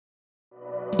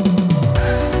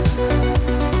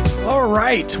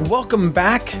right, welcome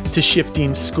back to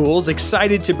Shifting Schools.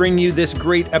 Excited to bring you this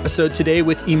great episode today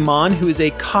with Iman, who is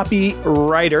a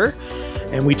copywriter.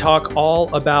 And we talk all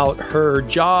about her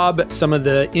job, some of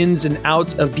the ins and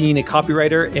outs of being a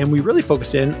copywriter, and we really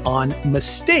focus in on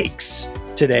mistakes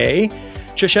today.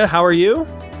 Trisha, how are you?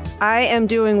 I am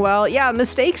doing well. Yeah,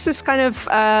 mistakes is kind of,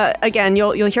 again,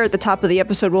 you'll hear at the top of the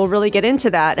episode, we'll really get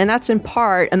into that. And that's in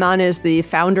part, Iman is the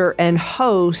founder and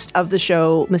host of the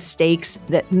show Mistakes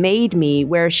That Made Me,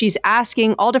 where she's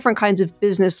asking all different kinds of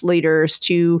business leaders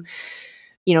to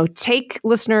take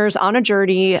listeners on a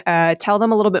journey, tell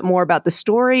them a little bit more about the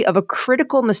story of a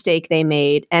critical mistake they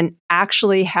made and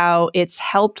actually how it's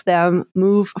helped them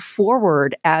move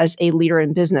forward as a leader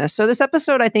in business. So this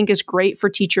episode, I think, is great for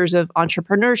teachers of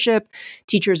entrepreneurship,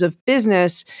 teachers of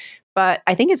business, but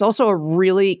I think it's also a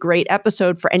really great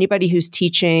episode for anybody who's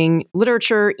teaching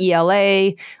literature,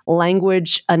 ELA,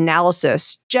 language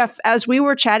analysis. Jeff, as we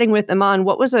were chatting with Iman,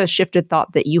 what was a shifted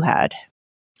thought that you had?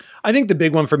 I think the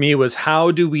big one for me was,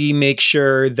 how do we make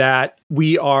sure that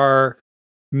we are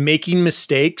making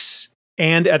mistakes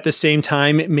and at the same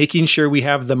time making sure we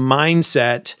have the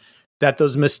mindset that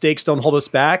those mistakes don't hold us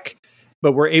back,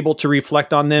 but we're able to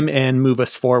reflect on them and move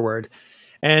us forward.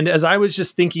 And as I was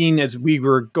just thinking, as we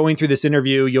were going through this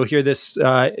interview, you'll hear this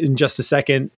in just a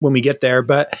second when we get there,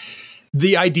 but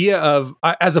the idea of,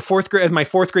 as my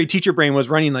fourth grade teacher brain was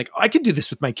running, like, I could do this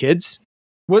with my kids.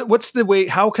 What's the way,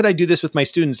 how could I do this with my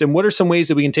students? And what are some ways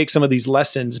that we can take some of these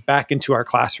lessons back into our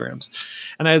classrooms?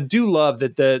 And I do love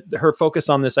that her focus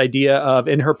on this idea of,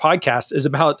 in her podcast, is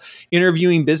about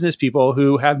interviewing business people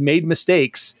who have made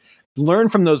mistakes, learn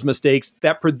from those mistakes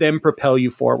that then propel you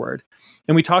forward.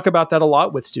 And we talk about that a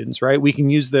lot with students, right? We can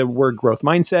use the word growth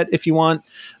mindset if you want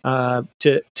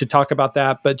to talk about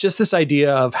that. But just this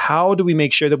idea of, how do we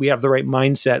make sure that we have the right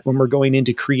mindset when we're going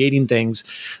into creating things,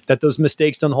 that those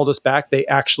mistakes don't hold us back, they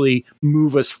actually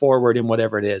move us forward in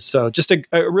whatever it is. So just a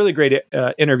really great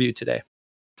interview today.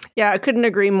 Yeah, I couldn't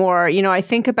agree more. I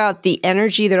think about the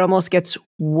energy that almost gets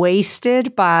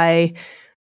wasted by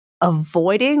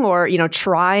avoiding or,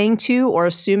 trying to, or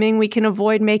assuming we can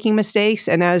avoid making mistakes.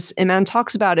 And as Iman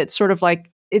talks about, it's sort of like,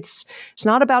 it's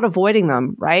not about avoiding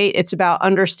them, right? It's about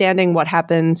understanding what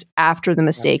happens after the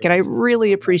mistake. And I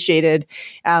really appreciated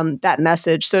that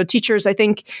message. So teachers, I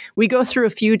think we go through a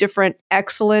few different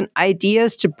excellent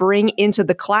ideas to bring into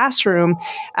the classroom.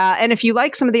 And if you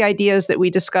like some of the ideas that we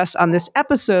discuss on this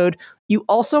episode, you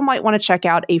also might want to check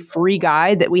out a free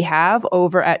guide that we have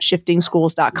over at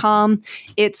shiftingschools.com.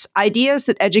 It's ideas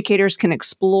that educators can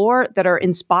explore that are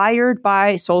inspired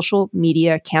by social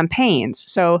media campaigns.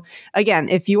 So again,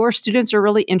 if your students are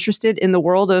really interested in the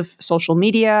world of social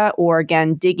media, or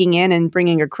again, digging in and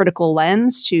bringing a critical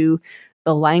lens to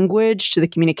the language, to the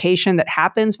communication that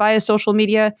happens via social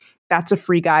media, that's a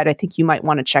free guide I think you might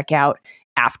want to check out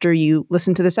after you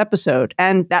listen to this episode.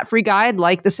 And that free guide,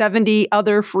 like the 70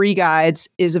 other free guides,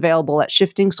 is available at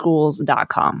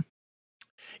shiftingschools.com.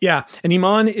 Yeah. And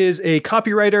Iman is a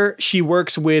copywriter. She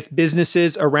works with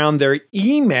businesses around their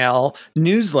email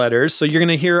newsletters. So you're going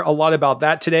to hear a lot about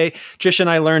that today. Trisha and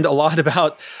I learned a lot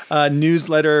about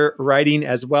newsletter writing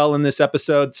as well in this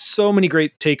episode. So many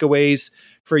great takeaways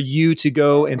for you to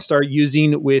go and start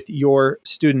using with your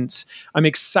students. I'm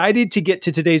excited to get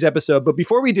to today's episode. But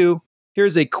before we do,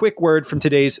 here's a quick word from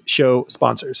today's show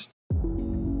sponsors.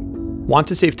 Want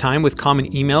to save time with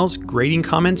common emails, grading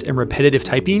comments, and repetitive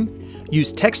typing?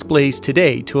 Use TextBlaze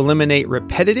today to eliminate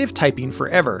repetitive typing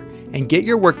forever and get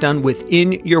your work done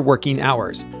within your working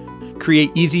hours.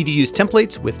 Create easy-to-use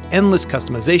templates with endless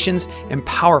customizations and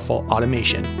powerful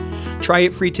automation. Try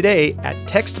it free today at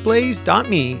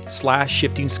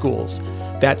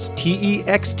textblaze.me/shiftingschools. That's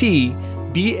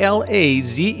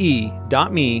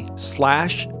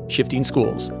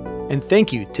TEXTBLAZE.me/shiftingschools. And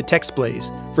thank you to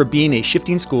TextBlaze for being a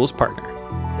Shifting Schools partner.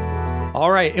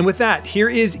 All right. And with that, here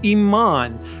is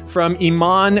Iman from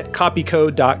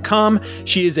ImanCopyCode.com.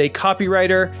 She is a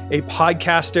copywriter, a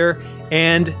podcaster,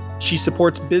 and she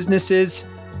supports businesses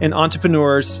and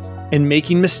entrepreneurs in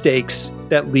making mistakes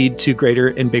that lead to greater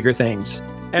and bigger things.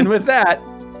 And with that,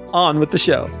 on with the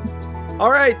show.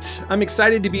 All right. I'm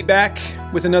excited to be back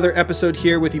with another episode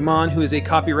here with Iman, who is a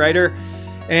copywriter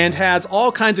and has all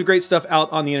kinds of great stuff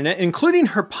out on the internet, including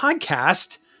her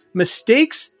podcast,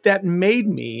 Mistakes That Made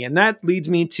Me. And that leads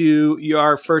me to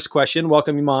your first question.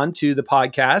 Welcome, Iman, to the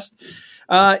podcast.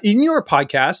 In your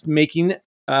podcast, Making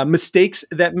Mistakes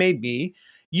That Made Me,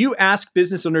 you ask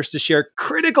business owners to share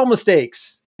critical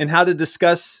mistakes and how to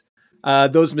discuss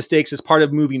those mistakes as part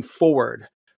of moving forward.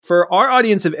 For our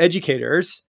audience of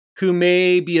educators who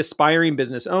may be aspiring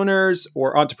business owners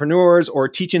or entrepreneurs or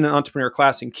teaching an entrepreneur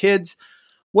class in kids,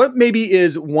 what maybe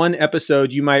is one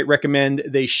episode you might recommend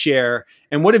they share?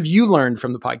 And what have you learned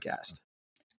from the podcast?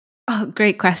 Oh,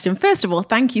 great question. First of all,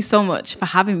 thank you so much for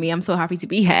having me. I'm so happy to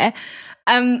be here.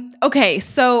 Okay,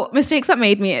 so Mistakes That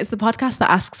Made Me is the podcast that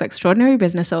asks extraordinary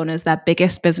business owners their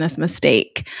biggest business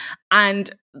mistake. And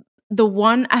the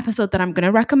one episode that I'm going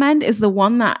to recommend is the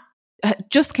one that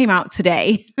just came out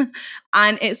today.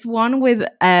 And it's one with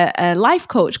a life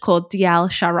coach called DL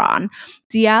Sharan.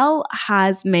 DL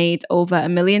has made over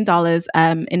 $1 million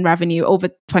in revenue over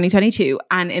 2022.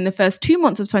 And in the first 2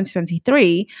 months of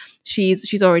 2023,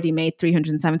 she's already made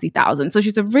 $370,000. So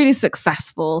she's a really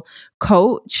successful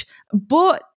coach.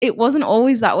 But it wasn't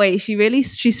always that way.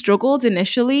 She struggled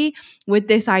initially with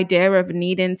this idea of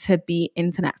needing to be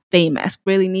internet famous,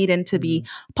 really needing to be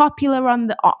popular on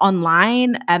the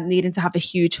online, needing to have a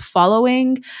huge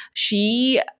following.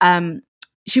 She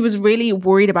was really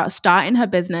worried about starting her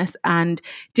business and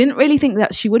didn't really think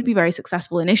that she would be very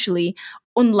successful initially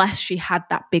unless she had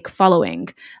that big following,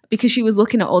 because she was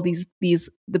looking at all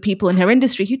the people in her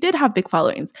industry who did have big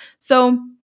followings. So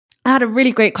I had a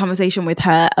really great conversation with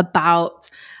her about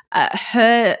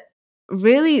her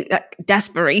really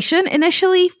desperation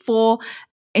initially for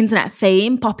internet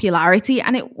fame, popularity.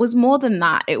 And it was more than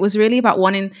that. It was really about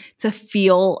wanting to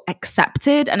feel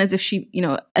accepted and as if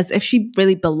she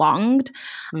really belonged.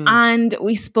 And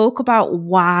we spoke about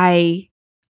why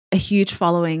a huge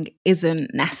following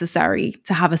isn't necessary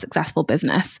to have a successful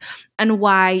business, and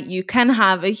why you can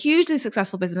have a hugely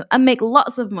successful business and make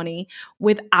lots of money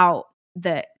without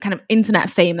the kind of internet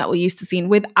fame that we're used to seeing,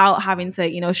 without having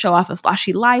to, show off a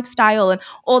flashy lifestyle and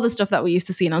all the stuff that we're used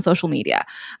to seeing on social media.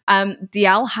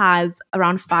 DL has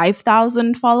around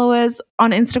 5,000 followers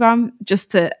on Instagram,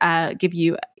 just to give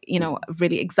you, a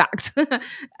really exact,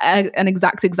 an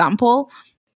exact example.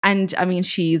 And I mean,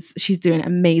 she's doing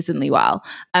amazingly well.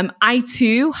 I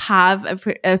too have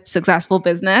a successful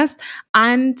business,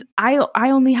 and I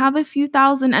only have a few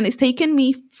thousand, and it's taken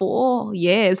me 4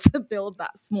 years to build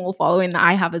that small following that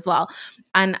I have as well.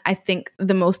 And I think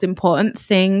the most important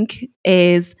thing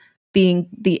is being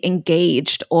the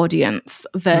engaged audience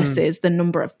versus the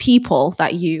number of people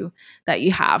that you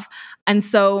have. And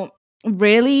so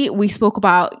really, we spoke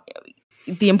about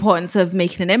the importance of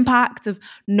making an impact, of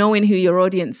knowing who your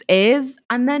audience is,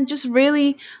 and then just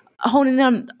really honing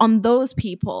in on those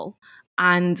people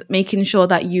and making sure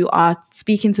that you are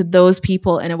speaking to those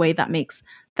people in a way that makes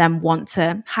them want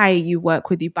to hire you, work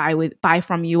with you, buy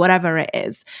from you, whatever it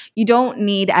is. You don't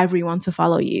need everyone to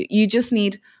follow you. You just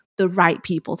need the right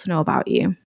people to know about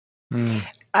you.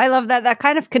 I love that. That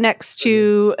kind of connects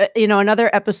to,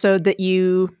 another episode that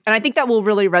and I think that will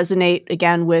really resonate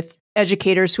again with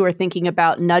educators who are thinking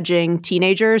about nudging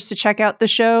teenagers to check out the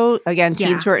show. Again,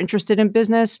 teens who are interested in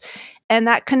business. And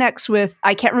that connects with,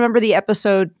 I can't remember the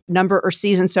episode number or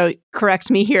season, so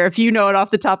correct me here if you know it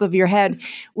off the top of your head,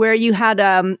 where you had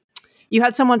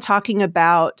someone talking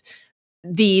about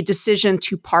the decision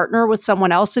to partner with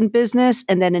someone else in business.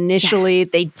 And then initially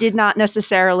they did not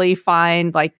necessarily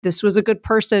find like this was a good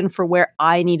person for where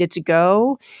I needed to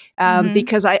go.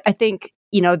 Because I think,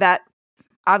 that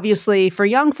obviously for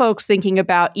young folks thinking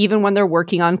about even when they're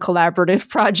working on collaborative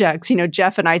projects,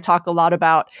 Jeff and I talk a lot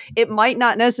about it might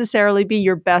not necessarily be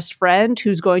your best friend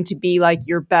who's going to be like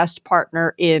your best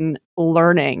partner in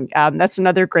learning. That's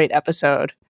another great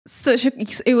episode.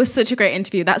 It was such a great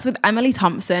interview. That's with Emily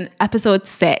Thompson, episode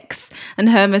 6. And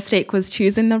her mistake was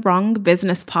choosing the wrong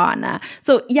business partner.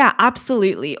 So yeah,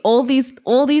 absolutely. All these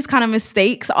kind of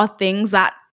mistakes are things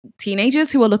that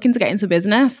teenagers who are looking to get into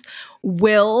business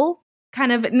will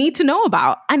kind of need to know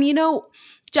about. And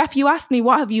Jeff, you asked me,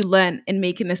 what have you learned in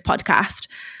making this podcast?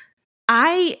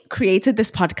 I created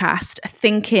this podcast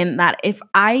thinking that if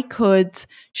I could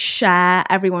share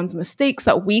everyone's mistakes,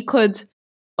 that we could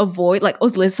avoid, like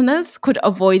us listeners could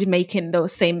avoid making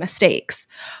those same mistakes.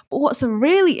 But what's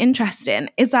really interesting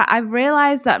is that I've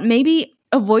realized that maybe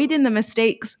avoiding the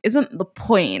mistakes isn't the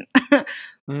point.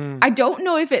 I don't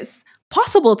know if it's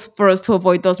possible for us to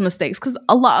avoid those mistakes, because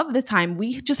a lot of the time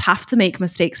we just have to make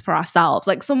mistakes for ourselves.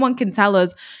 Like someone can tell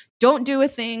us, don't do a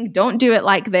thing, don't do it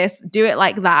like this, do it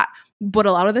like that. But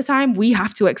a lot of the time we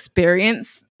have to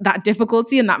experience that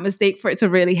difficulty and that mistake for it to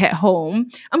really hit home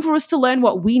and for us to learn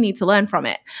what we need to learn from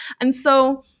it. And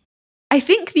so I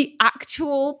think the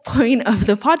actual point of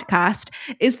the podcast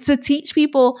is to teach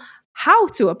people how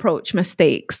to approach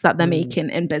mistakes that they're making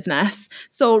in business.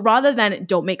 So rather than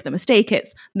don't make the mistake,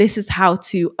 this is how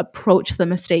to approach the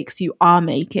mistakes you are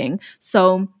making.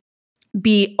 So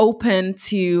be open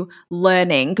to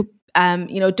learning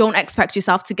Don't expect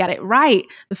yourself to get it right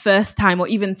the first time or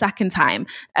even second time.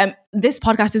 This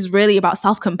podcast is really about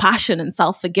self-compassion and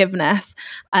self-forgiveness,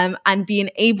 and being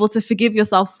able to forgive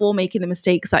yourself for making the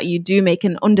mistakes that you do make,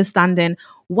 and understanding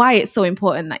why it's so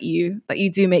important that you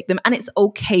do make them, and it's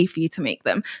okay for you to make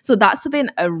them. So that's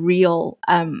been a real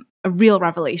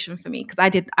revelation for me, because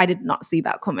I did not see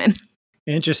that coming.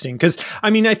 Interesting. Because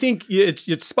I think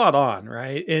it's spot on,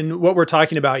 right? And what we're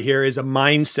talking about here is a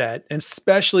mindset, and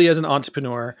especially as an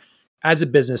entrepreneur, as a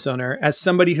business owner, as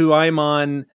somebody who I'm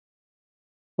on,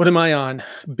 what am I on?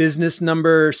 Business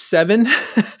number 7,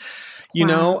 that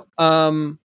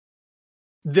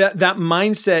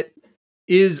mindset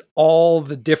is all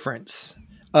the difference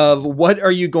of what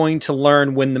are you going to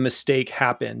learn when the mistake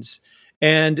happens.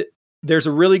 And there's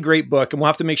a really great book, and we'll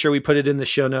have to make sure we put it in the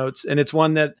show notes. And it's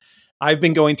one that I've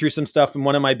been going through some stuff in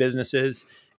one of my businesses,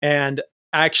 and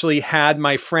actually had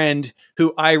my friend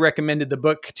who I recommended the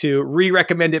book to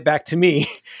re-recommend it back to me.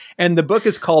 And the book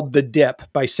is called The Dip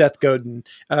by Seth Godin.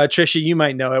 Trisha, you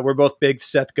might know it. We're both big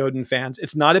Seth Godin fans.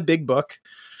 It's not a big book,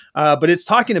 but it's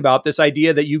talking about this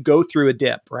idea that you go through a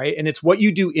dip, right? And it's what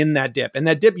you do in that dip. And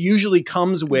that dip usually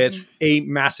comes with a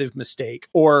massive mistake,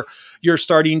 or your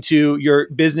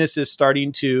business is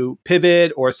starting to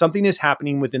pivot, or something is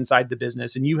happening with inside the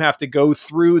business, and you have to go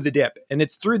through the dip. And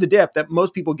it's through the dip that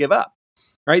most people give up,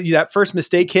 right? That first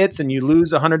mistake hits and you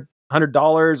lose $100 or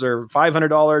 $500 or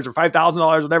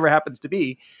 $5,000, whatever it happens to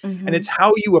be. And it's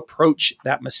how you approach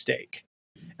that mistake.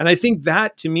 And I think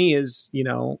that, to me, is,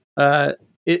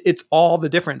 it's all the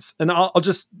difference. And I'll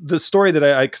just, the story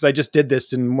that because I just did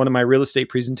this in one of my real estate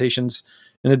presentations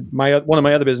in one of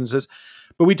my other businesses,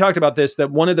 but we talked about this, that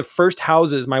one of the first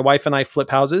houses, my wife and I flip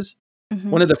houses.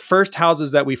 One of the first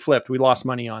houses that we flipped, we lost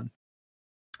money on.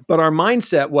 But our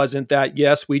mindset wasn't that,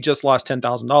 yes, we just lost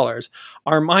 $10,000.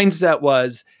 Our mindset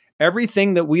was,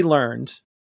 everything that we learned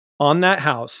on that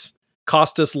house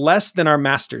cost us less than our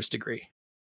master's degree.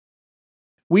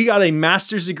 We got a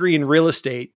master's degree in real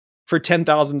estate for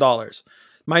 $10,000.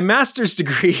 My master's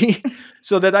degree,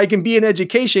 so that I can be in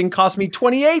education, cost me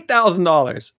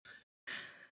 $28,000.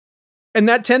 And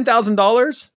that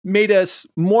 $10,000 made us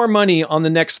more money on the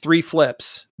next 3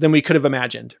 flips than we could have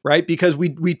imagined, right? Because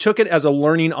we took it as a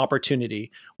learning opportunity.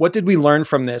 What did we learn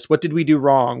from this? What did we do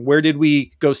wrong? Where did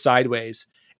we go sideways?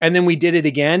 And then we did it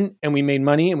again and we made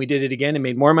money, and we did it again and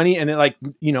made more money. And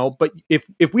but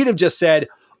if we'd have just said,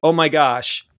 oh my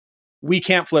gosh, we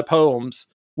can't flip homes,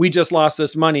 we just lost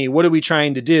this money, what are we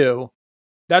trying to do?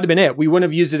 That'd have been it. We wouldn't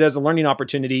have used it as a learning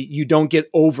opportunity. You don't get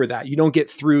over that. You don't get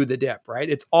through the dip, right?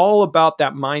 It's all about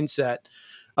that mindset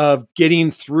of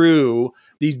getting through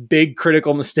these big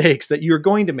critical mistakes that you're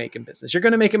going to make in business. You're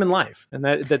going to make them in life. And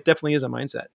that definitely is a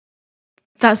mindset.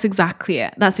 That's exactly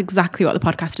it. That's exactly what the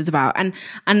podcast is about.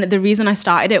 And the reason I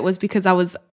started it was because I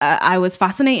was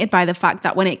fascinated by the fact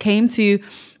that when it comes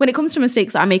to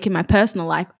mistakes that I make in my personal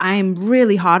life, I'm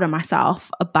really hard on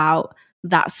myself about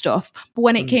that stuff. But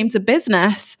when it came to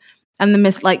business and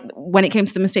when it came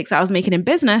to the mistakes that I was making in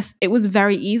business, it was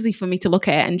very easy for me to look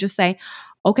at it and just say,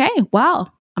 okay,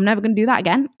 well, I'm never going to do that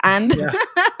again. And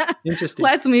Interesting.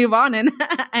 Let's move on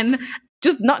and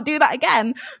just not do that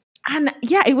again. And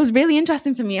yeah, it was really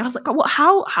interesting for me. I was like, well,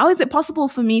 how is it possible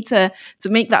for me to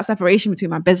make that separation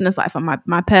between my business life and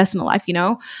my personal life,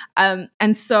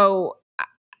 And so,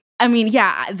 I mean,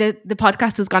 yeah, the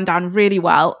podcast has gone down really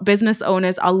well. Business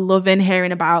owners are loving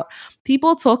hearing about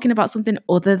people talking about something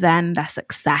other than their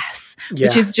success,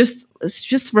 which is just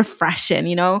refreshing,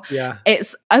 Yeah.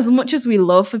 It's, as much as we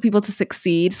love for people to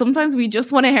succeed, sometimes we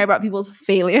just want to hear about people's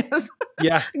failures.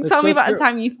 Yeah. Tell me about a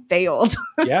time you failed.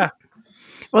 Yeah.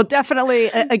 Well, definitely,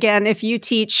 again, if you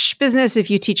teach business, if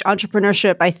you teach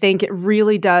entrepreneurship, I think it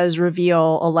really does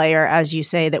reveal a layer, as you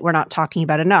say, that we're not talking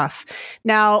about enough.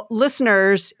 Now,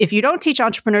 listeners, if you don't teach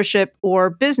entrepreneurship or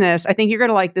business, I think you're going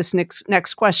to like this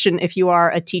next question if you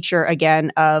are a teacher,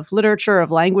 again, of literature,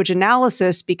 of language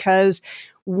analysis, because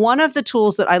one of the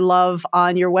tools that I love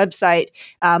on your website,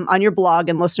 on your blog,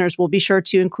 and listeners will be sure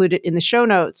to include it in the show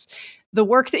notes, the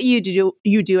work that you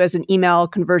do as an email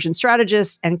conversion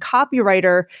strategist and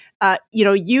copywriter,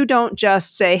 you don't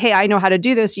just say, hey, I know how to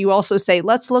do this. You also say,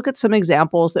 let's look at some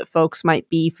examples that folks might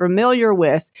be familiar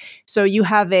with. So you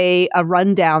have a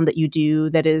rundown that you do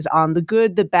that is on the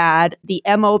good, the bad, the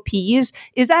MOPs.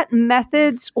 Is that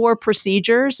methods or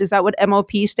procedures? Is that what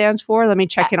MOP stands for? Let me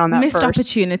check in on that Missed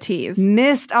first.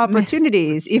 Missed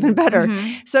opportunities, even better.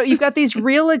 Mm-hmm. So you've got these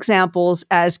real examples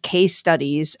as case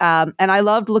studies. And I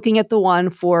loved looking at the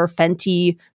one for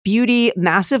Fenty beauty,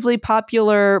 massively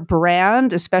popular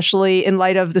brand, especially in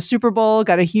light of the Super Bowl,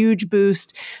 got a huge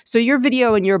boost. So your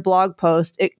video and your blog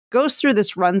post, it goes through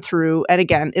this run through, and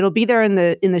again, it'll be there in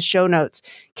the show notes.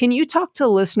 Can you talk to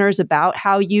listeners about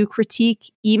how you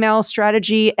critique email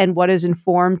strategy and what has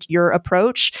informed your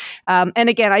approach? And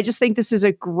again, I just think this is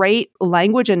a great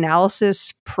language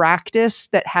analysis practice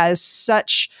that has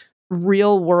such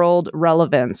real world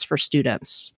relevance for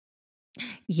students.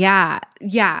 Yeah.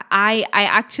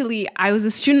 I was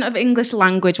a student of English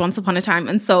language once upon a time.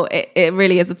 And so it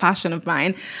really is a passion of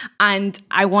mine. And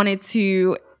I wanted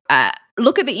to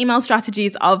look at the email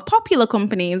strategies of popular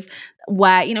companies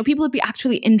where, people would be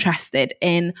actually interested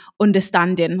in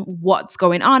understanding what's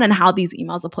going on and how these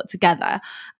emails are put together.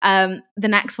 The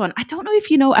next one, I don't know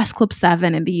if you know S Club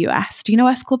 7 in the US. Do you know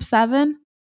S Club 7?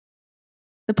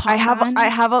 I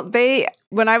have.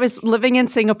 When I was living in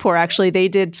Singapore, actually, they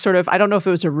did sort of, I don't know if it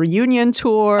was a reunion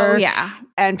tour. Oh, yeah.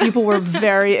 And people were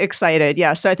very excited.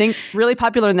 Yeah. So I think really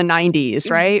popular in the 90s,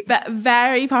 right?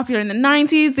 Very popular in the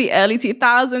 90s, the early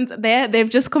 2000s. They've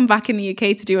just come back in the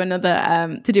UK to do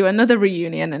another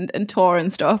reunion and tour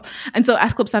and stuff. And so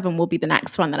S Club 7 will be the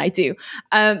next one that I do.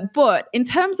 But in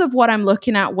terms of what I'm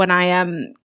looking at when I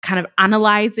am kind of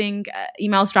analyzing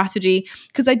email strategy,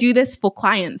 because I do this for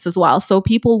clients as well. So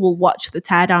people will watch the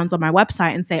teardowns on my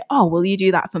website and say, oh, will you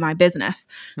do that for my business?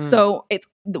 So it's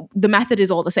the method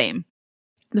is all the same.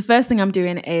 The first thing I'm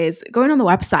doing is going on the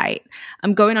website.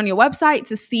 I'm going on your website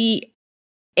to see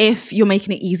if you're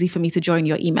making it easy for me to join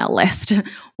your email list.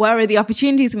 Where are the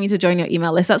opportunities for me to join your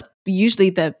email list? That's usually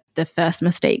the first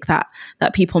mistake that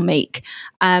people make.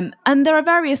 And there are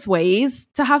various ways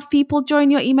to have people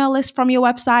join your email list from your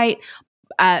website.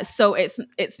 So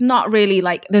it's not really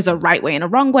like there's a right way and a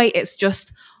wrong way. It's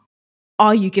just,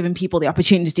 are you giving people the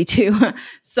opportunity to?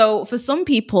 So for some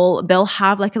people, they'll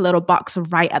have like a little box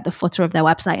right at the footer of their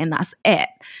website and that's it.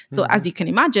 So as you can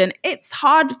imagine, it's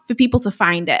hard for people to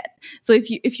find it. So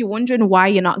if you're wondering why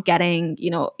you're not getting,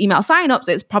 email signups,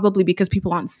 it's probably because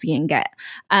people aren't seeing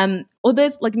it.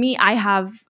 Others like me,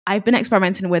 I've been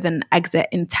experimenting with an exit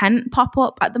intent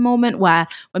pop-up at the moment where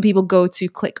when people go to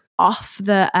click off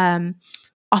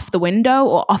the window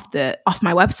or off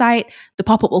my website, the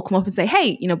pop-up will come up and say,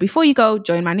 hey, before you go,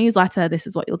 join my newsletter. This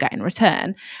is what you'll get in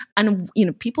return. And,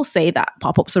 people say that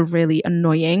pop-ups are really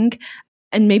annoying,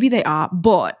 and maybe they are,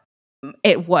 but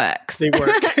it works. They work.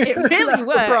 It really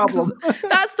works.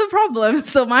 That's the problem.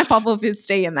 So my pop-up is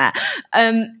staying there.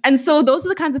 And so those are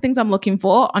the kinds of things I'm looking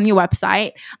for on your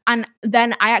website. And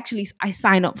then I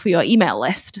sign up for your email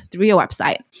list through your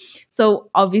website.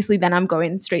 So obviously then I'm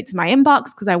going straight to my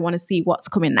inbox because I want to see what's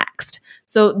coming next.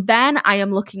 So then I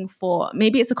am looking for,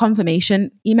 maybe it's a confirmation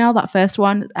email, that first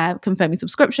one, confirming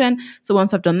subscription. So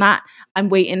once I've done that, I'm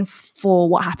waiting for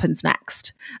what happens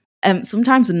next.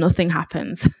 Sometimes nothing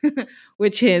happens,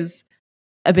 which is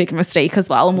a big mistake as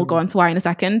well. And we'll go on to why in a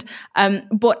second.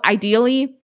 But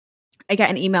ideally, I get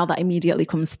an email that immediately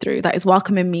comes through that is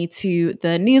welcoming me to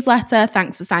the newsletter.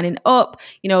 Thanks for signing up.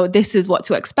 This is what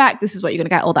to expect. This is what you're going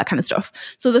to get, all that kind of stuff.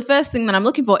 So the first thing that I'm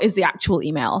looking for is the actual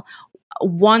email.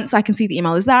 Once I can see the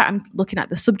email is there, I'm looking at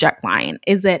the subject line.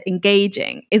 Is it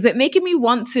engaging? Is it making me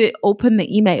want to open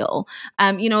the email?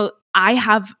 I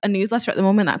have a newsletter at the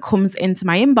moment that comes into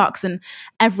my inbox, and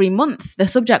every month the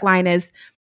subject line is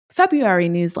February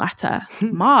newsletter,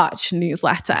 March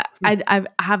newsletter. I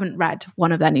haven't read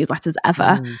one of their newsletters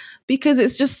ever because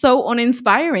it's just so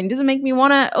uninspiring. It doesn't make me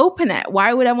want to open it.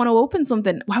 Why would I want to open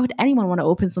something? Why would anyone want to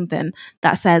open something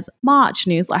that says March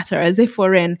newsletter as if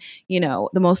we're in,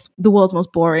 the world's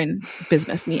most boring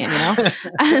business meeting,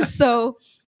 And so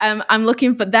I'm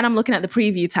looking at the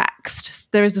preview text.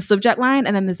 There is the subject line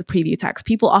and then there's a preview text.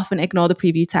 People often ignore the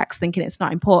preview text thinking it's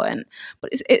not important, but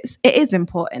it is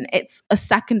important. It's a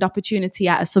second opportunity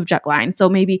at a subject line. So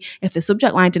maybe if the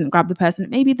subject line didn't grab the person,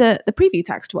 maybe the preview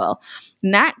text will.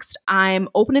 Next, I'm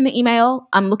opening the email.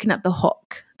 I'm looking at the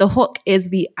hook. The hook is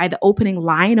the either opening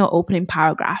line or opening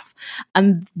paragraph.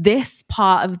 And this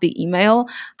part of the email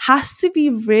has to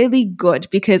be really good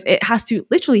because it has to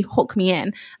literally hook me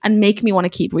in and make me want to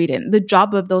keep reading. The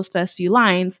job of those first few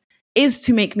lines is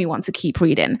to make me want to keep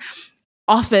reading.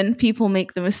 Often people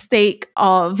make the mistake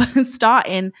of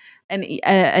starting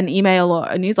an email or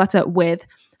a newsletter with,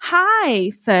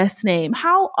 hi, first name,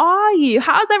 how are you?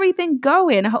 How's everything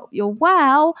going? I hope you're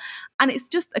well. And it's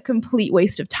just a complete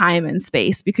waste of time and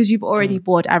space because you've already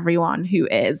bored everyone who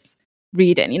is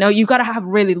reading. You've got to have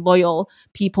really loyal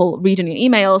people reading your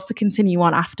emails to continue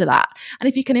on after that. And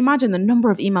if you can imagine the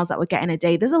number of emails that we're getting a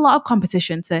day, there's a lot of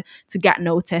competition to get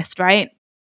noticed, right?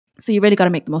 So you really got to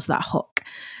make the most of that hook.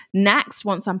 Next,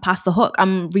 once I'm past the hook,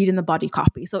 I'm reading the body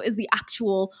copy. So is the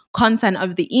actual content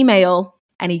of the email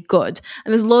any good?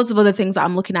 And there's loads of other things that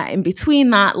I'm looking at in between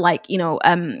that, like,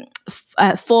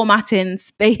 formatting,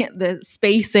 the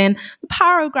spacing, the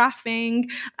paragraphing,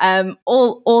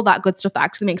 all that good stuff that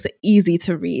actually makes it easy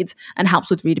to read and helps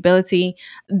with readability.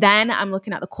 Then I'm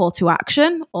looking at the call to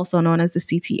action, also known as the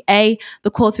CTA.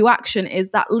 The call to action is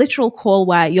that literal call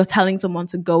where you're telling someone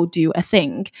to go do a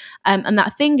thing. And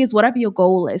that thing is whatever your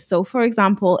goal is. So for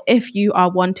example, if you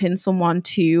are wanting someone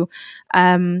to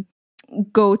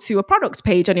go to a product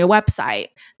page on your website,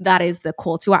 that is the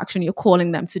call to action. You're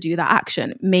calling them to do that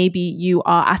action. Maybe you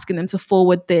are asking them to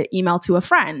forward the email to a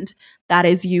friend. That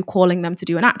is you calling them to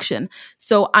do an action.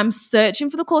 So I'm searching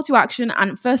for the call to action.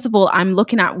 And first of all, I'm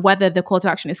looking at whether the call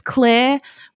to action is clear,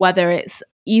 whether it's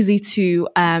easy to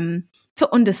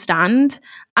understand,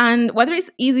 and whether it's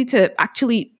easy to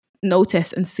actually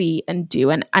notice and see and do.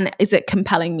 And is it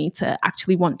compelling me to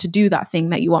actually want to do that thing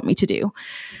that you want me to do?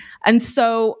 And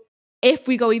so if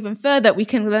we go even further, we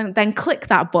can then click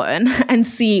that button and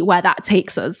see where that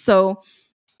takes us. So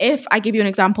if I give you an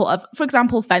example of, for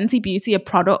example, Fenty Beauty, a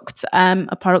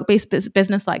product-based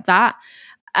business like that,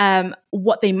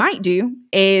 what they might do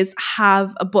is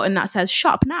have a button that says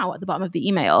shop now at the bottom of the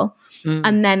email.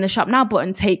 And then the shop now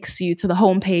button takes you to the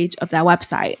homepage of their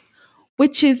website,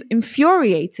 which is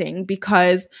infuriating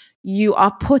because you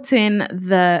are putting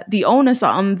the onus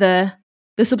on the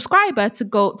subscriber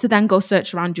to then go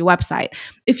search around your website.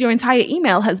 If your entire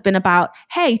email has been about,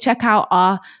 hey, check out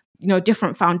our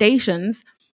different foundations,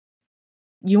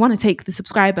 you want to take the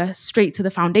subscriber straight to the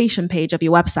foundation page of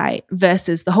your website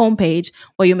versus the homepage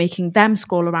where you're making them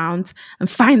scroll around and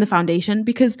find the foundation,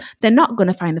 because they're not going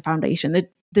to find the foundation.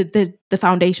 The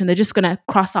foundation, they're just going to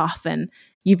cross off and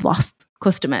you've lost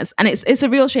customers. And it's a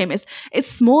real shame. It's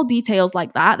small details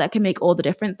like that can make all the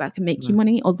difference, that can make you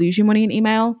money or lose you money in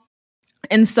email.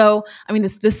 And so, I mean,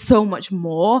 there's so much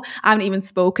more. I haven't even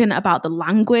spoken about the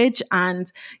language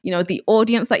and, the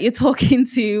audience that you're talking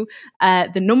to,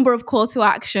 the number of call to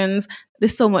actions.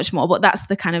 There's so much more, but that's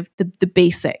the kind of the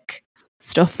basic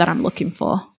stuff that I'm looking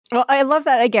for. Well, I love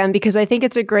that again, because I think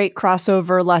it's a great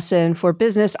crossover lesson for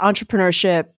business,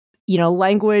 entrepreneurship,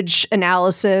 language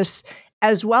analysis,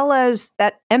 as well as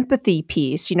that empathy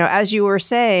piece. As you were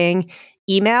saying,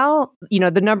 email,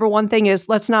 the number one thing is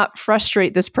let's not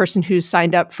frustrate this person who's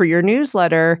signed up for your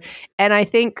newsletter. And I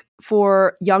think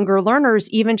for younger learners,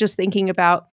 even just thinking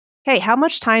about, hey, how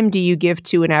much time do you give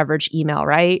to an average email,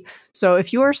 right? So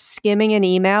if you're skimming an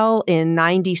email in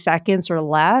 90 seconds or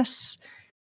less,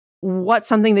 what's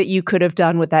something that you could have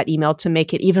done with that email to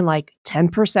make it even like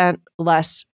 10%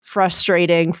 less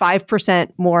frustrating, 5%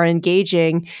 more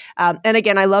engaging? And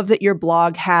again, I love that your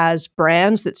blog has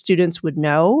brands that students would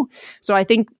know. So I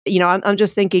think, I'm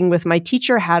just thinking with my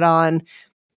teacher hat on,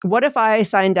 what if I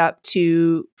signed up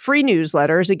to free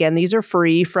newsletters? Again, these are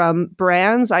free from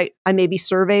brands. I maybe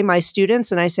survey my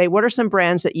students and I say, what are some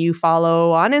brands that you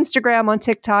follow on Instagram, on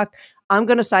TikTok? I'm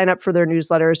going to sign up for their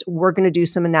newsletters. We're going to do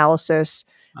some analysis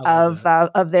of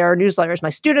their newsletters. My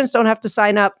students don't have to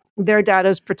sign up. Their data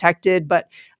is protected, but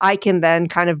I can then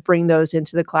kind of bring those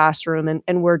into the classroom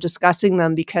and we're discussing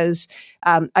them because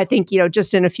I think,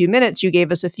 just in a few minutes, you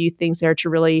gave us a few things there to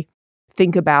really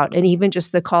think about. And even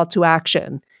just the call to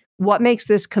action. What makes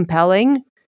this compelling?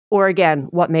 Or again,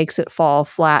 what makes it fall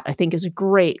flat, I think is a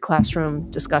great classroom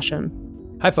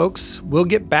discussion. Hi, folks. We'll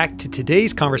get back to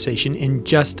today's conversation in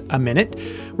just a minute.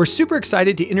 We're super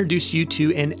excited to introduce you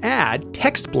to and add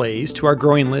TextBlaze to our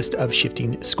growing list of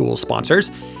Shifting School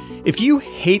sponsors. If you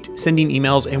hate sending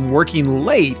emails and working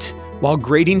late while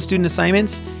grading student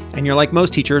assignments, and you're like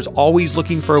most teachers, always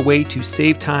looking for a way to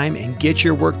save time and get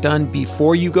your work done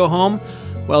before you go home,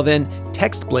 well then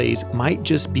TextBlaze might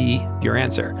just be your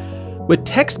answer. With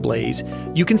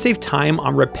TextBlaze, you can save time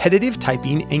on repetitive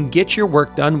typing and get your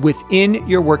work done within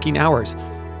your working hours.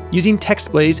 Using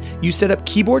TextBlaze, you set up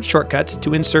keyboard shortcuts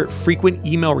to insert frequent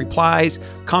email replies,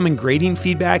 common grading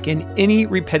feedback, and any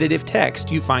repetitive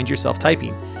text you find yourself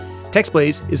typing.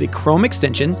 TextBlaze is a Chrome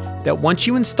extension that once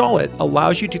you install it,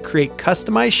 allows you to create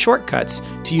customized shortcuts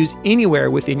to use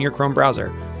anywhere within your Chrome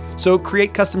browser. So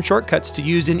create custom shortcuts to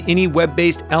use in any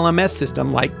web-based LMS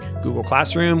system like Google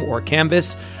Classroom or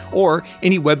Canvas, or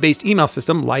any web-based email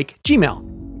system like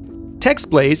Gmail.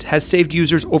 TextBlaze has saved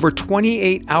users over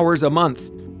 28 hours a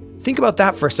month. Think about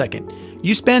that for a second.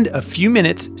 You spend a few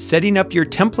minutes setting up your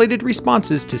templated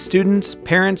responses to students,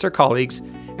 parents, or colleagues,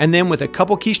 and then with a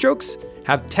couple keystrokes,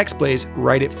 have TextBlaze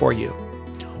write it for you.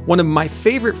 One of my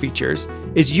favorite features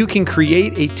is you can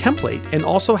create a template and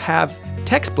also have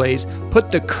TextBlaze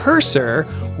put the cursor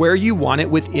where you want it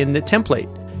within the template.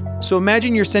 So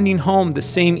imagine you're sending home the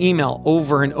same email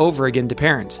over and over again to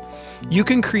parents. You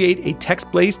can create a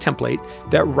TextBlaze template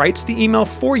that writes the email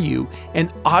for you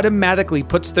and automatically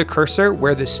puts the cursor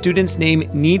where the student's name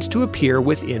needs to appear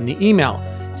within the email,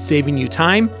 saving you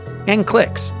time and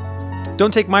clicks.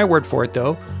 Don't take my word for it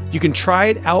though. You can try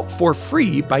it out for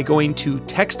free by going to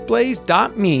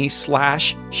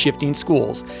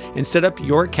textblaze.me/shiftingschools and set up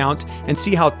your account and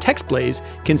see how TextBlaze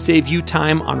can save you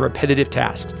time on repetitive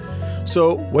tasks.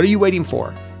 So what are you waiting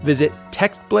for? Visit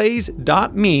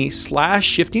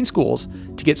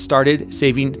textblaze.me/shiftingschools to get started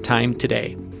saving time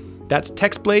today. That's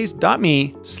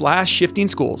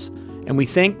textblaze.me/shiftingschools. And we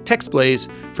thank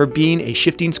TextBlaze for being a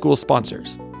Shifting School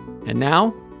sponsors. And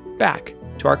now, back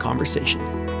to our conversation.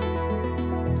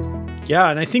 Yeah,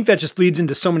 and I think that just leads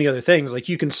into so many other things. Like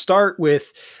you can start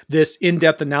with this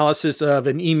in-depth analysis of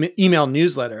an email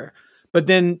newsletter, but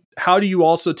then how do you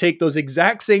also take those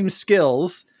exact same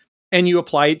skills and you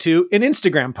apply it to an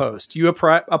Instagram post? You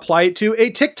apply it to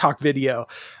a TikTok video.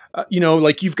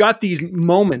 Like you've got these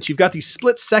moments, you've got these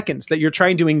split seconds that you're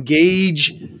trying to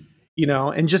engage,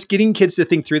 and just getting kids to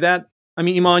think through that. I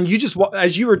mean, Iman,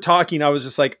 as you were talking, I was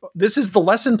just like, this is the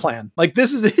lesson plan. Like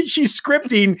she's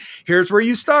scripting. Here's where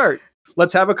you start.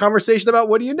 Let's have a conversation about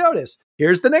what do you notice?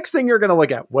 Here's the next thing you're going to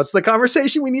look at. What's the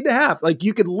conversation we need to have? Like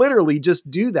you could literally just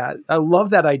do that. I love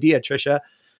that idea, Trisha.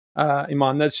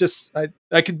 Iman, that's just, I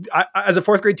as a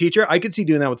fourth grade teacher, I could see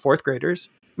doing that with fourth graders.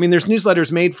 I mean, there's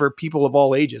newsletters made for people of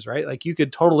all ages, right? Like you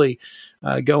could totally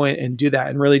go in and do that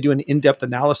and really do an in-depth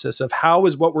analysis of how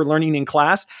is what we're learning in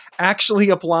class actually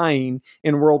applying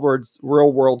in real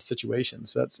world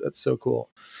situations. That's so cool.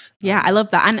 Yeah, I love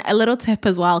that. And a little tip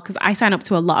as well, because I sign up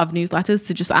to a lot of newsletters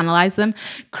to just analyze them.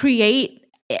 Create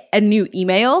a new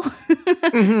email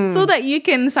so that you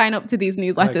can sign up to these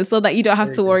newsletters, so that you don't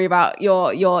have to worry about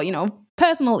your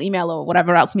personal email or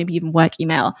whatever else, maybe even work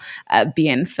email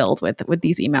being filled with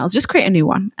these emails. Just create a new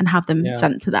one and have them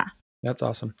sent to that. That's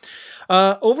awesome.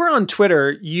 Over on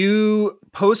Twitter, you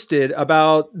posted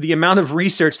about the amount of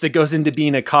research that goes into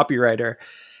being a copywriter.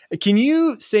 Can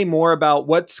you say more about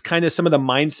what's kind of some of the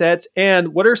mindsets and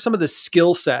what are some of the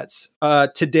skill sets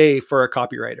today for a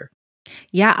copywriter?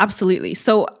 Yeah, absolutely.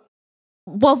 So,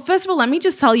 well, first of all, let me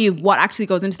just tell you what actually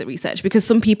goes into the research, because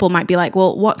some people might be like,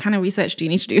 well, what kind of research do you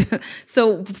need to do?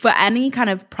 So for any kind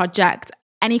of project,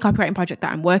 any copywriting project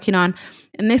that I'm working on,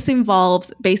 and this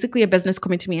involves basically a business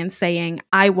coming to me and saying,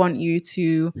 I want you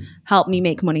to help me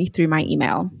make money through my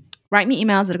email. Write me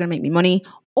emails that are going to make me money,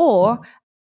 or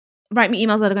write me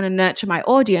emails that are going to nurture my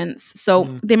audience.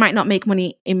 So they might not make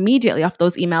money immediately off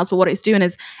those emails, but what it's doing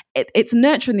is it's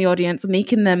nurturing the audience,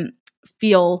 making them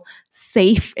feel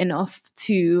safe enough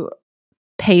to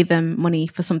pay them money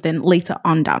for something later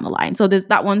on down the line. So there's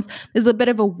a bit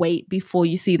of a wait before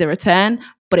you see the return,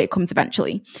 but it comes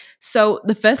eventually. So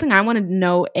the first thing I want to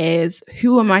know is,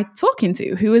 who am I talking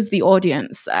to? Who is the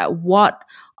audience? What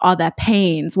are their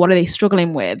pains? What are they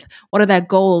struggling with? What are their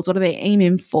goals? What are they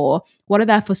aiming for? What are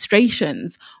their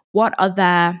frustrations? What are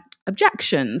their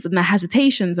objections and their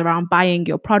hesitations around buying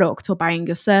your product or buying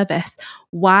your service?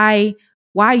 Why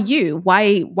you?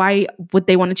 Why would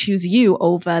they want to choose you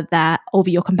over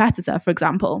your competitor, for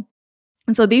example?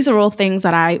 And so these are all things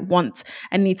that I want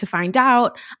and need to find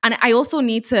out. And I also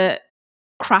need to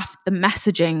craft the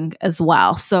messaging as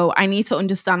well. So I need to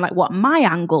understand like what my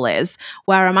angle is.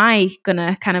 Where am I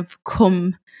gonna kind of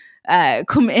come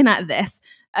in at this?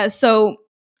 So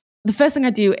the first thing I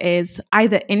do is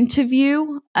either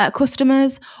interview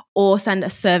customers or send a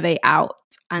survey out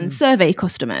and survey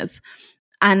customers.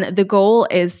 And the goal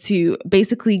is to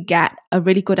basically get a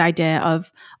really good idea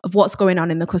of what's going on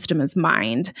in the customer's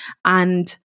mind.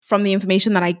 And from the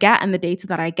information that I get and the data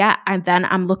that I get, and then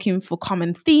I'm looking for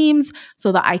common themes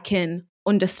so that I can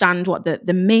understand what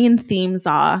the main themes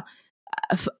are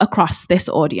across this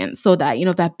audience, so that,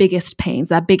 their biggest pains,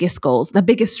 their biggest goals, their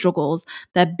biggest struggles,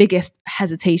 their biggest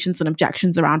hesitations and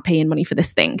objections around paying money for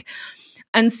this thing.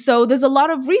 And so there's a lot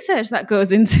of research that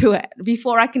goes into it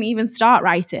before I can even start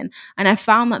writing. And I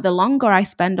found that the longer I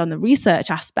spend on the research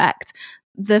aspect,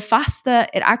 the faster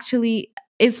it actually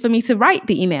is for me to write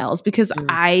the emails, because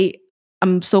I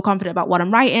am so confident about what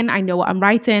I'm writing. I know what I'm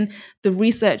writing. The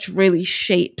research really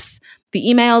shapes the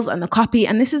emails and the copy.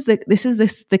 And this is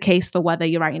the case for whether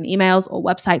you're writing emails or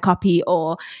website copy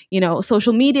or,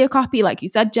 social media copy, like you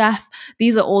said, Jeff.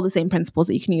 These are all the same principles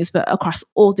that you can use for across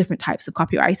all different types of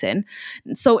copywriting.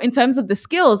 So in terms of the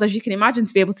skills, as you can imagine,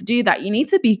 to be able to do that, you need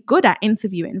to be good at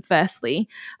interviewing firstly.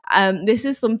 This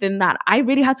is something that I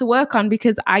really had to work on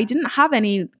because I didn't have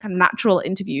any kind of natural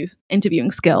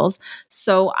interviewing skills.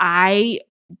 So I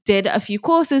did a few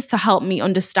courses to help me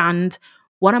understand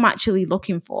what I'm actually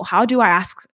looking for. How do I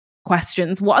ask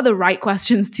questions? What are the right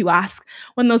questions to ask?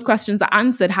 When those questions are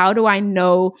answered, how do I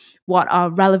know what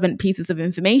are relevant pieces of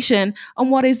information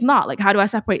and what is not? Like, how do I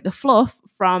separate the fluff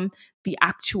from the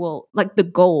actual, like the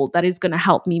gold that is going to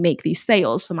help me make these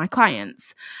sales for my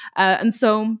clients? And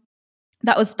so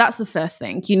that's the first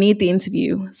thing. You need the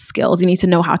interview skills. You need to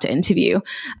know how to interview.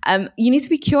 You need to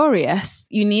be curious.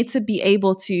 You need to be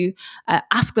able to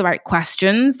ask the right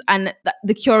questions, and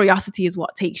the curiosity is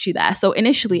what takes you there. So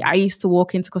initially, I used to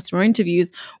walk into customer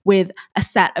interviews with a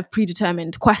set of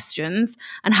predetermined questions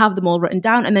and have them all written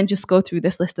down, and then just go through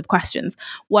this list of questions.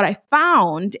 What I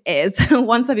found is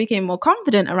once I became more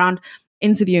confident around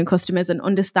interviewing customers and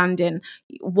understanding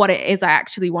what it is I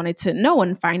actually wanted to know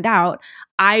and find out,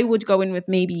 I would go in with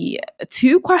maybe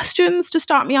 2 questions to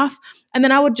start me off, and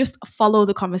then I would just follow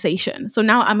the conversation. So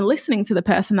now I'm listening to the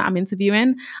person that I'm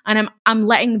interviewing, and I'm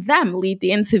letting them lead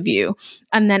the interview.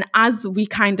 And then as we're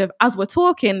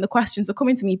talking, the questions are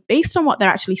coming to me based on what they're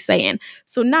actually saying.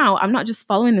 So now I'm not just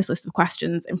following this list of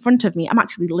questions in front of me, I'm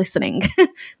actually listening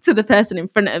to the person in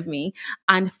front of me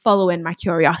and following my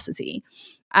curiosity.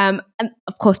 And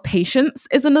of course, patience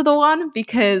is another one,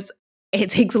 because it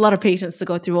takes a lot of patience to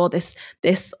go through all these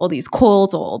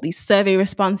calls, or all these survey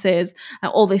responses,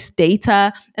 all this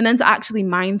data, and then to actually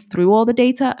mine through all the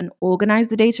data and organize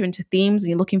the data into themes. And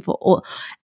you're looking for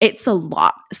it's a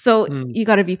lot. So you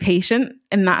got to be patient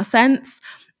in that sense.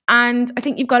 And I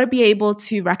think you've got to be able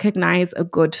to recognize a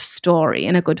good story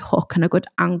and a good hook and a good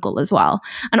angle as well.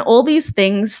 And all these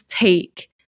things take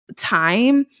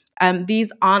time.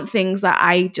 These aren't things that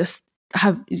I just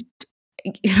have.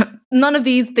 None of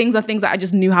these things are things that I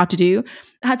just knew how to do.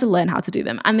 I had to learn how to do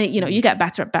them, and you get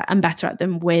better at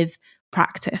them with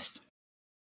practice.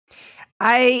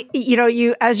 As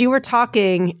you were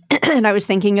talking, and I was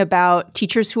thinking about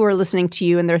teachers who are listening to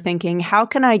you, and they're thinking, how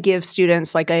can I give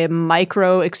students like a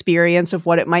micro experience of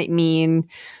what it might mean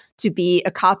to be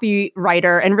a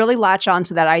copywriter, and really latch on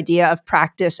to that idea of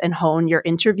practice and hone your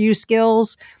interview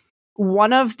skills?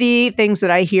 One of the things that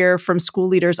I hear from school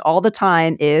leaders all the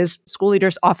time is school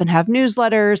leaders often have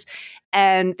newsletters,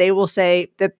 and they will say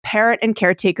the parent and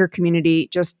caretaker community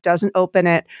just doesn't open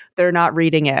it. They're not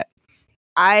reading it.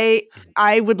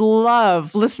 I would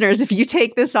love, listeners, if you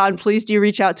take this on, please do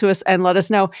reach out to us and let us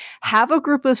know. Have a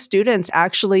group of students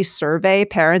actually survey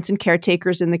parents and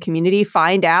caretakers in the community.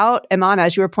 Find out, Iman,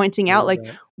 as you were pointing out, like,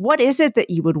 what is it that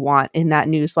you would want in that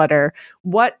newsletter?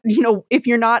 What, if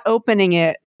you're not opening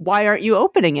it, why aren't you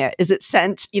opening it? Is it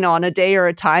sent, on a day or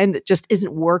a time that just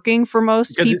isn't working for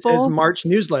most people? Because it says March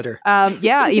newsletter.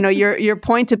 Your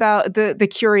point about the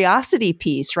curiosity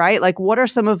piece, right? Like, what are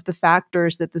some of the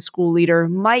factors that the school leader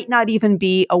might not even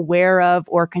be aware of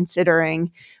or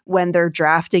considering when they're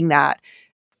drafting that?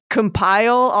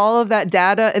 Compile all of that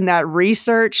data and that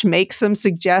research, make some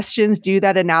suggestions, do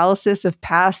that analysis of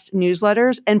past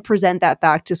newsletters, and present that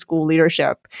back to school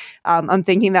leadership. I'm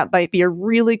thinking that might be a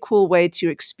really cool way to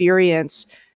experience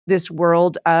this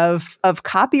world of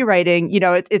copywriting.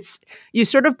 You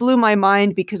sort of blew my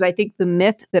mind, because I think the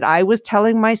myth that I was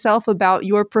telling myself about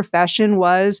your profession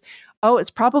was, oh,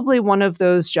 it's probably one of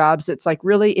those jobs that's like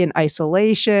really in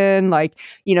isolation. Like,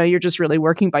 you're just really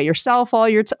working by yourself all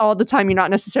the time. You're not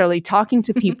necessarily talking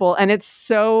to people. And it's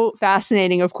so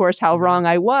fascinating, of course, how wrong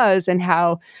I was, and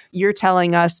how you're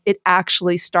telling us it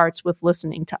actually starts with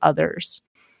listening to others.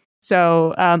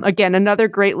 So again, another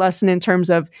great lesson in terms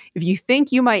of, if you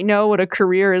think you might know what a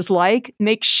career is like,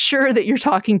 make sure that you're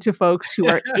talking to folks who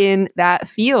are in that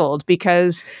field.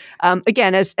 Because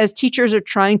again, as teachers are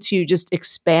trying to just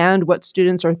expand what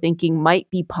students are thinking might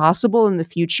be possible in the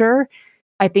future,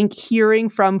 I think hearing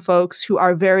from folks who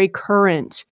are very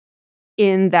current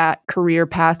in that career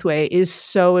pathway is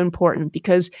so important,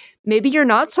 because maybe you're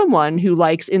not someone who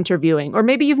likes interviewing, or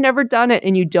maybe you've never done it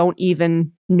and you don't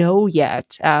even know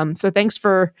yet. So thanks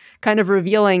for kind of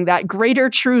revealing that greater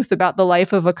truth about the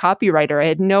life of a copywriter. I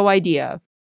had no idea.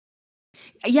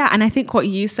 Yeah, and I think what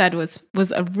you said was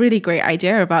a really great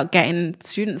idea about getting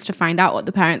students to find out what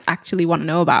the parents actually want to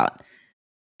know about.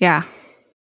 Yeah.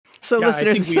 So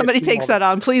listeners, if somebody takes that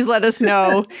on, please let us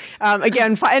know.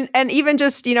 Again, and even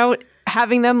just,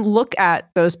 having them look at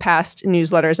those past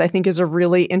newsletters, I think, is a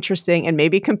really interesting, and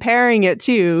maybe comparing it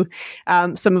to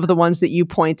some of the ones that you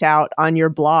point out on your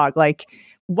blog. Like,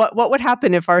 what would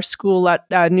happen if our school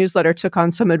newsletter took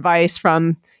on some advice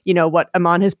from, what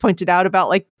Iman has pointed out about,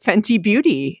 like, Fenty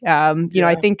Beauty?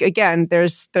 I think, again,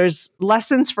 there's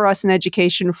lessons for us in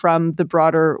education from the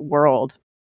broader world.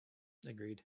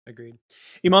 Agreed.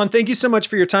 Iman, thank you so much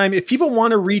for your time. If people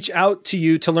want to reach out to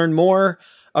you to learn more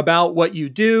about what you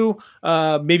do,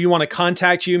 maybe want to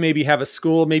contact you, maybe have a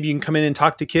school, maybe you can come in and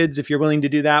talk to kids if you're willing to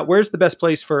do that, where's the best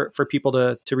place for people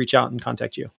to reach out and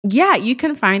contact you? Yeah, you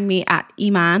can find me at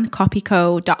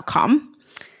imancopyco.com.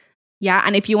 Yeah,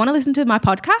 and if you want to listen to my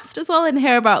podcast as well and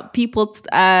hear about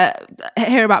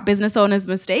business owners'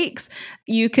 mistakes,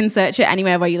 you can search it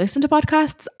anywhere where you listen to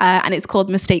podcasts, and it's called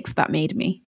Mistakes That Made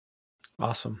Me.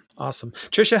 Awesome.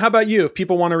 Trisha, how about you? If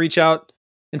people want to reach out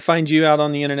and find you out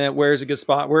on the internet, where's a good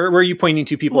spot? Where are you pointing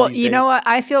to people these days? Well, you know what?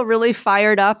 I feel really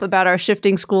fired up about our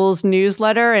Shifting Schools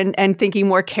newsletter and thinking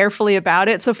more carefully about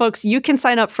it. So folks, you can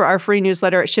sign up for our free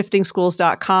newsletter at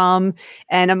shiftingschools.com.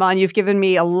 And Aman, you've given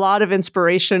me a lot of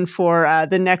inspiration for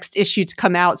the next issue to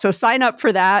come out. So sign up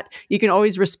for that. You can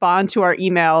always respond to our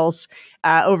emails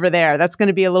over there. That's going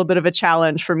to be a little bit of a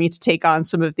challenge for me to take on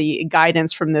some of the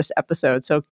guidance from this episode.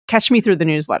 So catch me through the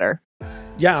newsletter.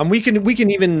 Yeah, and we can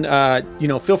even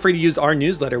feel free to use our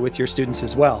newsletter with your students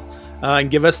as well, and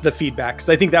give us the feedback, because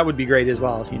I think that would be great as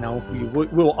well.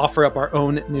 We'll offer up our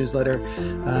own newsletter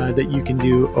that you can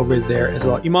do over there as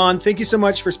well. Iman, thank you so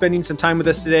much for spending some time with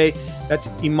us today. That's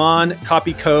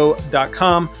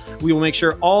imancopyco.com. We will make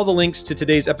sure all the links to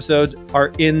today's episode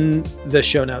are in the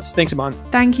show notes. Thanks, Iman.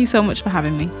 Thank you so much for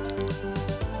having me.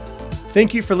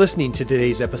 Thank you for listening to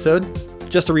today's episode.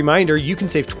 Just a reminder, you can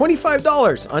save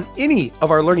 $25 on any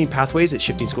of our learning pathways at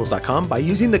shiftingschools.com by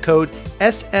using the code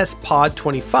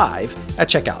SSPOD25 at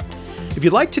checkout. If you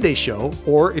like today's show,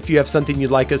 or if you have something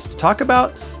you'd like us to talk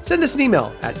about, send us an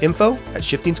email at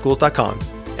info@shiftingschools.com.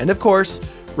 And of course,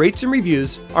 rates and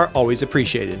reviews are always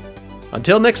appreciated.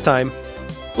 Until next time,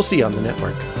 we'll see you on the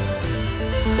network.